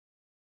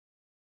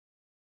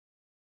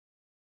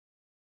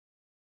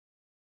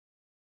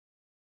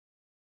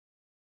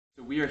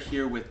We are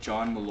here with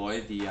John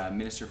Milloy, the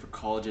Minister for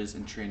Colleges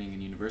and Training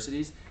and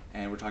Universities,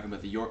 and we're talking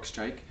about the York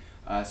strike.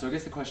 So I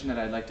guess the question that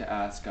I'd like to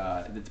ask,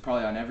 that's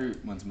probably on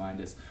everyone's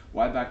mind, is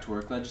why back to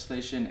work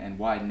legislation and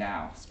why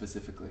now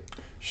specifically?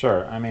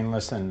 Sure. I mean,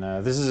 listen,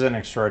 this is an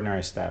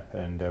extraordinary step,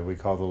 and we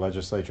called the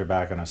legislature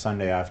back on a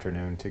Sunday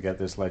afternoon to get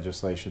this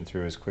legislation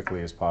through as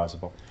quickly as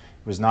possible.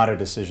 It was not a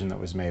decision that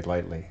was made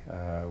lightly.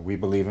 We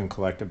believe in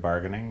collective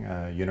bargaining.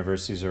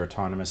 Universities are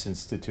autonomous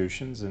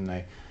institutions, and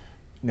they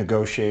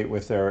negotiate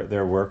with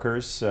their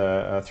workers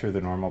through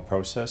the normal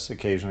process.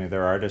 Occasionally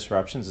there are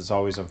disruptions. It's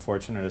always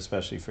unfortunate,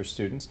 especially for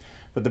students.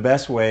 But the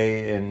best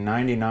way, in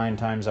 99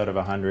 times out of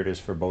 100, is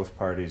for both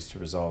parties to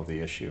resolve the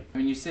issue. I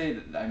mean, you say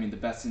that, the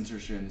best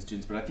interest are in the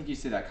students, but I think you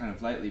say that kind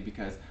of lightly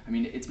because,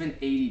 it's been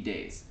 80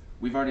 days.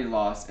 We've already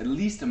lost at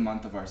least a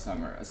month of our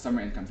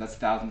summer incomes. That's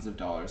thousands of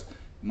dollars.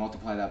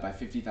 Multiply that by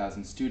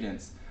 50,000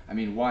 students.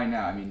 Why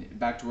now?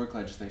 Back to work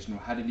legislation.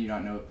 Why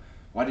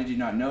did you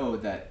not know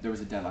that there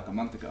was a deadlock a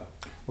month ago?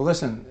 Well,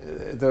 listen,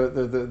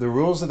 the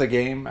rules of the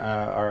game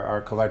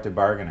are collective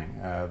bargaining.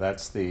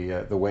 That's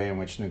the way in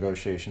which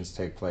negotiations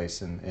take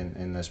place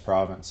in this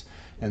province.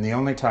 And the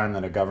only time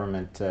that a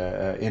government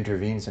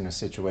intervenes in a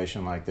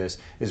situation like this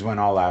is when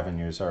all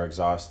avenues are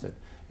exhausted.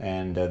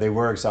 And they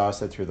were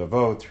exhausted through the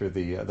vote, through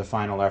the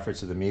final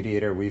efforts of the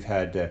mediator. We've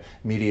had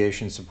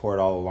mediation support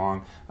all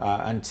along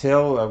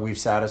until we've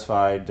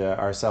satisfied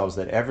ourselves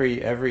that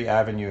every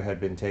avenue had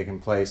been taken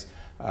place.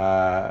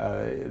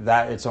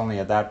 It's only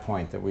at that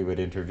point that we would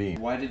intervene.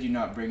 Why did you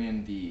not bring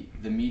in the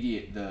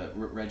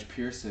Reg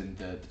Pearson,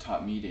 the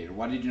top mediator?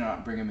 Why did you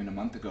not bring him in a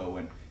month ago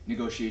when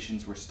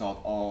negotiations were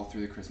stalled all through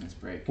the Christmas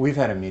break? We've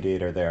had a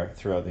mediator there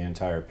throughout the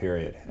entire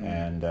period,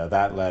 and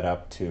that led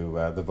up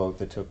to the vote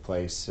that took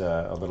place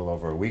a little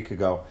over a week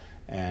ago.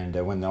 And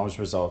when those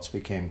results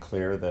became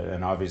clear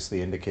and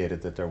obviously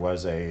indicated that there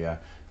was an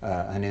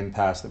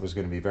impasse that was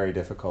going to be very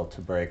difficult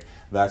to break,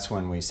 that's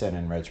when we sent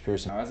in Reg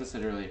Pearson. Now, as I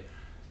said earlier,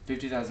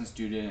 50,000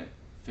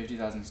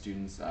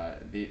 students,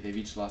 they've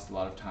each lost a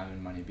lot of time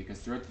and money because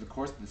throughout the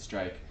course of the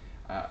strike,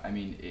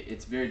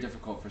 it's very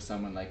difficult for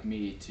someone like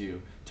me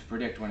to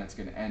predict when it's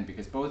going to end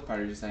because both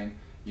parties are saying,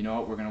 you know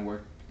what, we're going to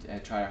work,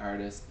 try our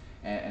hardest,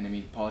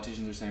 and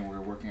politicians are saying we're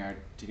working hard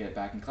to get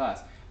back in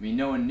class.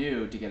 No one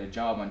knew to get a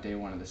job on day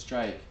one of the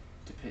strike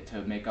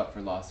to make up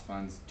for lost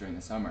funds during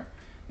the summer.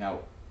 Now,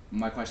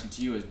 my question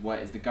to you is, what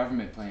is the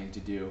government planning to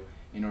do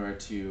in order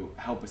to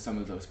help with some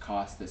of those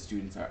costs that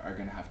students are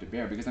going to have to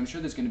bear? Because I'm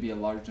sure there's going to be a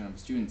large number of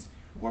students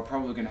who are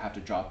probably going to have to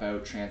drop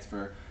out,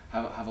 transfer,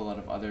 have a lot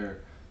of other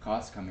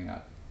costs coming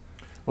up.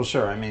 Well,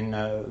 sure.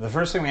 The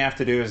first thing we have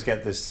to do is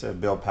get this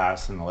bill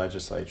passed in the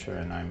legislature,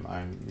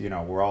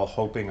 and we're all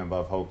hoping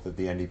above hope that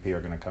the NDP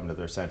are going to come to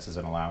their senses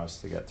and allow us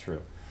to get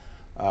through.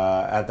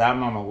 At that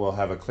moment, we'll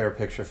have a clear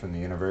picture from the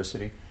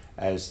university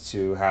as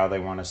to how they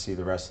want to see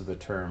the rest of the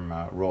term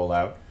roll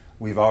out.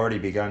 We've already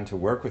begun to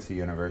work with the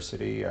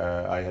university.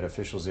 I had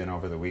officials in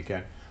over the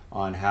weekend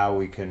on how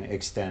we can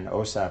extend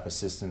OSAP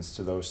assistance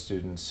to those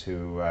students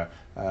who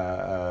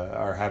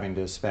are having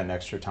to spend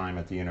extra time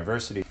at the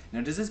university.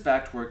 Now, does this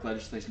back to work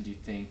legislation, do you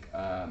think,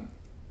 kind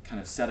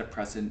of set a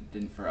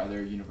precedent for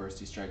other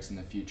university strikes in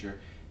the future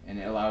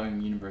and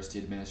allowing university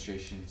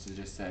administrations to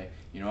just say,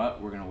 you know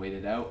what, we're going to wait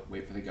it out,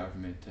 wait for the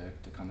government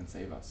to come and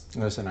save us?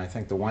 Listen, I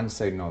think the one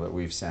signal that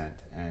we've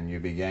sent, and you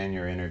began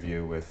your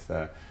interview with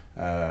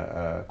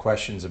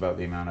questions about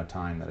the amount of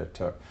time that it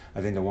took.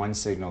 I think the one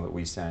signal that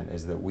we sent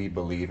is that we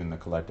believe in the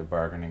collective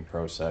bargaining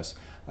process,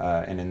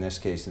 and in this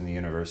case in the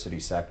university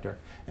sector,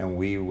 and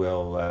we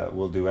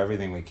will do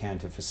everything we can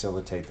to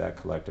facilitate that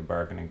collective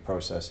bargaining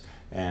process.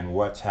 And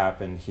what's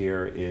happened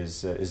here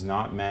is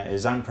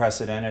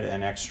unprecedented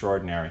and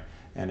extraordinary,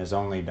 and is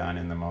only done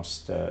in the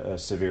most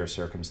severe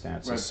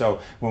circumstances. Right. So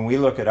when we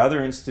look at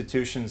other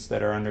institutions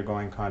that are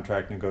undergoing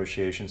contract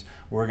negotiations,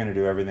 we're going to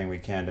do everything we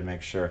can to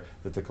make sure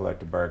that the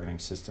collective bargaining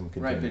system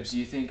continues. Right, but do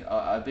you think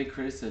a big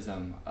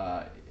criticism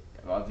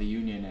of the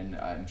union and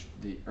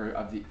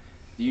of the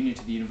union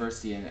to the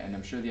university, and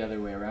I'm sure the other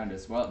way around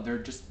as well,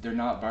 they're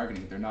not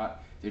bargaining,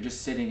 they're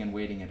just sitting and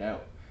waiting it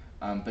out.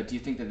 But do you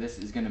think that this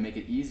is going to make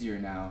it easier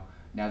now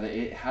that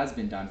it has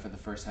been done for the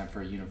first time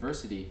for a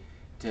university,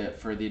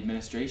 for the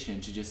administration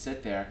to just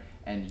sit there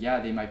and, yeah,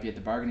 they might be at the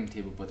bargaining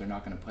table, but they're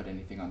not going to put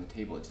anything on the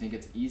table? Do you think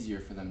it's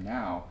easier for them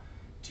now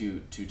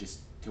to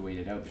wait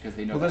it out because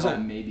they know that help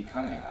may be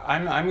coming?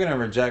 I'm going to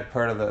reject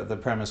part of the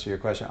premise of your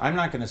question. I'm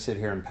not going to sit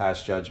here and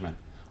pass judgment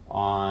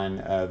on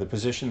the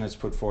position that's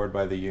put forward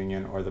by the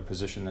union or the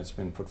position that's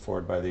been put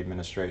forward by the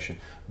administration.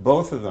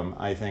 Both of them,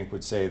 I think,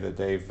 would say that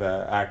they've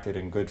acted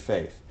in good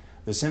faith.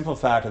 The simple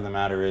fact of the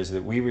matter is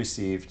that we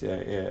received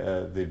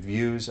the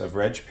views of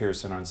Reg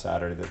Pearson on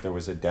Saturday that there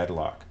was a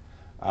deadlock.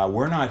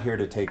 We're not here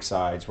to take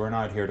sides. We're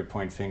not here to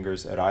point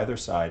fingers at either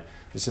side.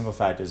 The simple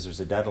fact is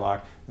there's a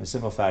deadlock. And the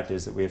simple fact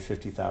is that we have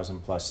 50,000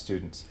 plus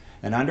students.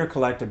 And under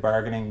collective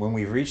bargaining, when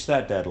we've reached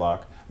that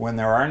deadlock, when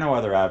there are no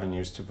other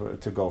avenues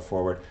to go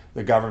forward,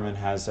 the government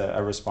has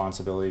a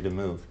responsibility to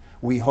move.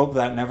 We hope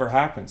that never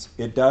happens.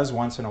 It does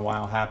once in a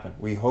while happen.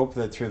 We hope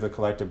that through the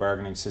collective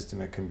bargaining system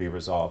it can be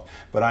resolved.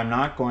 But I'm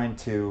not going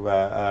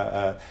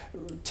to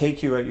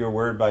take you at your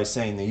word by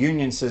saying the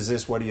union says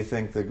this, what do you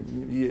think? The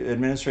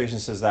administration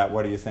says that,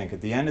 what do you think?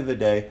 At the end of the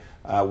day,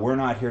 we're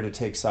not here to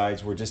take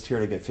sides. We're just here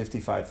to get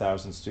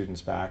 55,000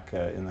 students back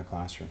in the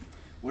classroom.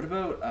 What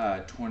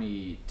about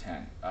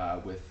 2010?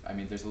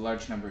 There's a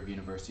large number of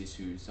universities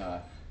whose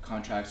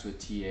contracts with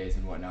TAs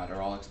and whatnot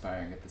are all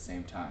expiring at the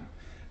same time.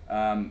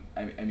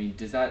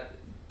 Does that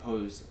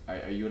pose?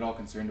 Are you at all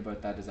concerned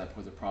about that? Does that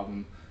pose a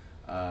problem?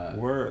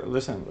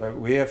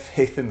 We have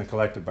faith in the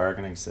collective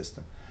bargaining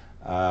system.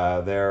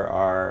 There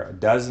are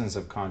dozens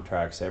of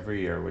contracts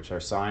every year which are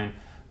signed.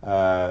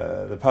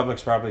 The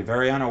public's probably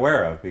very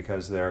unaware of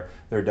because they're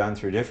done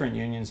through different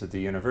unions at the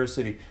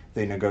university.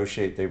 They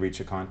negotiate, they reach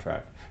a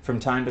contract. From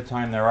time to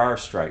time there are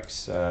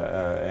strikes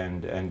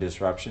and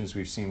disruptions.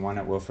 We've seen one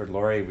at Wilfrid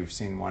Laurier, we've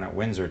seen one at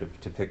Windsor,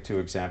 to pick two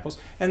examples,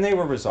 and they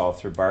were resolved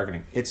through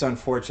bargaining. It's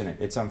unfortunate.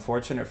 It's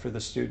unfortunate for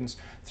the students.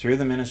 Through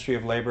the Ministry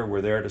of Labour,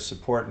 we're there to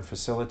support and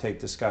facilitate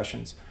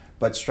discussions.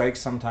 But strikes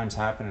sometimes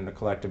happen in a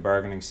collective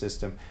bargaining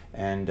system,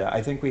 and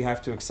I think we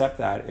have to accept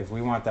that if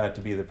we want that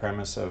to be the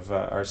premise of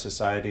our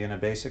society and a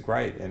basic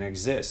right, and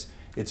exists.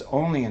 It's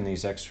only in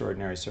these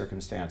extraordinary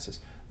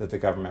circumstances that the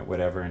government would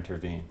ever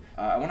intervene.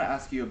 I want to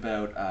ask you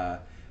about,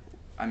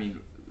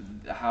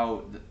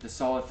 how the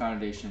solid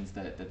foundations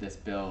that this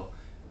bill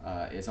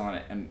is on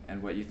it,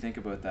 and what you think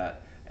about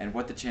that, and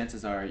what the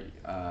chances are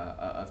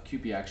of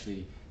CUPE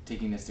actually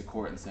taking this to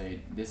court and say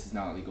this is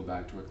not legal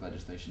back to work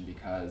legislation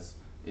because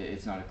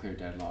it's not a clear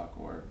deadlock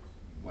or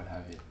what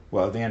have you.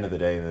 Well, at the end of the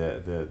day,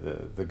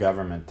 the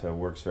government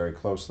works very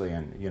closely,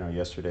 and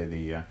yesterday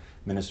the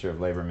Minister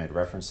of Labour made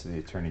reference to the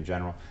Attorney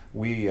General.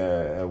 We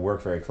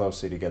work very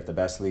closely to get the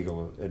best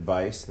legal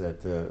advice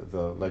that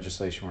the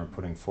legislation we're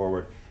putting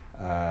forward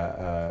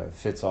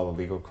fits all the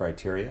legal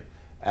criteria.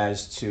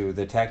 As to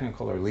the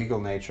technical or legal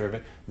nature of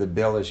it, the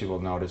bill, as you will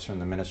notice, from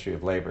the Ministry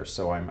of Labour,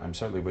 so I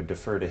certainly would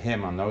defer to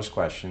him on those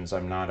questions.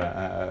 I'm not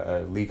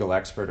a legal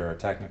expert or a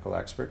technical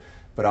expert,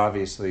 but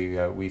obviously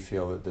we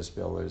feel that this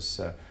bill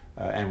is,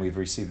 and we've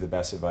received the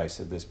best advice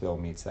that this bill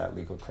meets that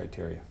legal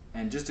criteria.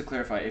 And just to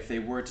clarify, if they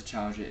were to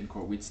challenge it in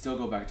court, we'd still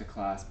go back to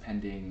class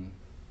pending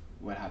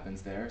what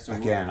happens there? So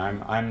again,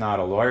 I'm not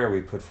a lawyer.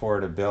 We put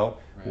forward a bill,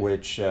 right,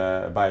 which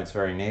by its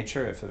very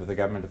nature, if the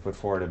government to put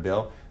forward a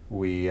bill,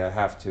 we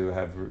have to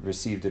have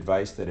received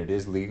advice that it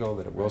is legal,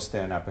 that it will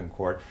stand up in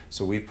court.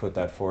 So we've put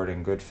that forward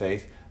in good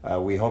faith.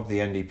 We hope the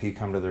NDP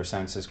come to their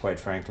senses, quite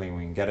frankly, and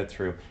we can get it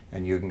through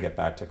and you can get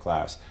back to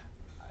class.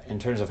 In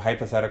terms of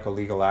hypothetical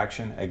legal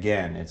action,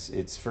 again,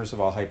 it's first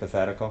of all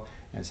hypothetical,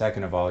 and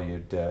second of all,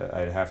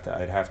 I'd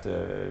have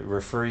to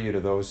refer you to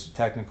those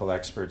technical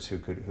experts who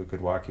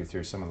could walk you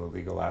through some of the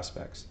legal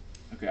aspects.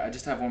 Okay, I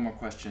just have one more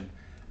question.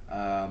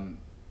 80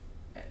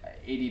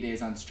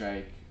 days on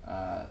strike,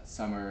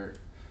 summer.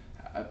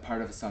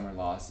 Part of a summer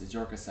loss. Is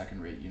York a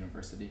second-rate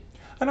university?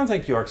 I don't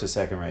think York's a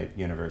second-rate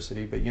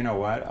university, but you know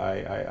what?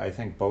 I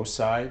think both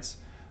sides,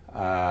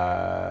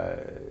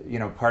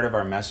 part of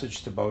our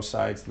message to both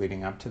sides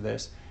leading up to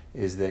this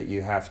is that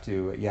you have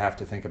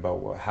to think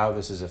about how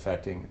this is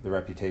affecting the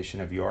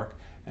reputation of York.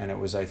 And it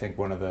was, I think,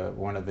 one of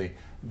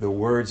the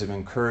words of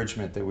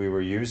encouragement that we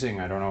were using.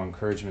 I don't know,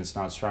 encouragement's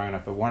not strong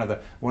enough, but one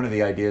of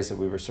the ideas that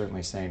we were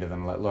certainly saying to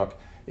them, look,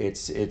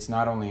 it's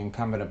not only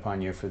incumbent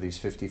upon you for these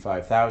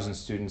 55,000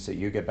 students that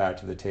you get back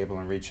to the table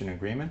and reach an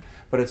agreement,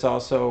 but it's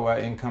also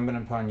incumbent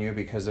upon you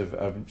because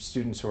of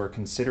students who are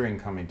considering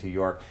coming to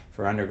York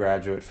for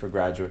undergraduate, for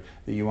graduate,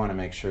 that you want to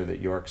make sure that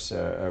York's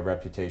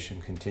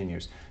reputation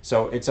continues.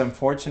 So it's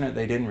unfortunate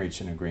they didn't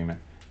reach an agreement.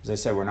 As I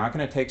said, we're not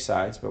going to take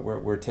sides, but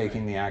we're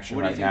taking the action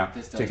right now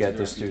to get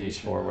the students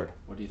forward.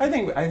 I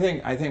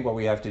think what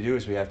we have to do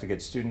is we have to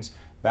get students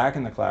back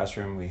in the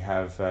classroom. We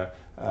have,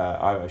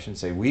 I shouldn't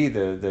say we,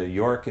 the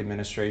York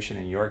administration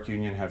and York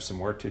Union have some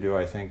work to do,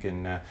 I think,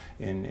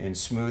 in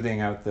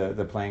smoothing out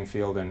the playing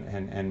field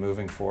and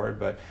moving forward.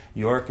 But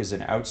York is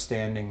an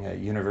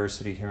outstanding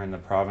university here in the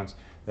province.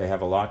 They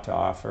have a lot to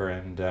offer,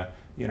 and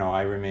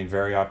I remain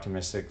very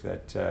optimistic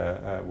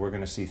that we're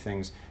going to see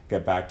things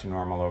get back to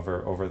normal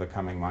over the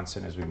coming months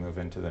and as we move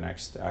into the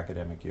next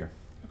academic year.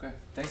 Okay,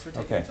 thanks for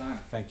taking the time.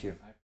 Thank you.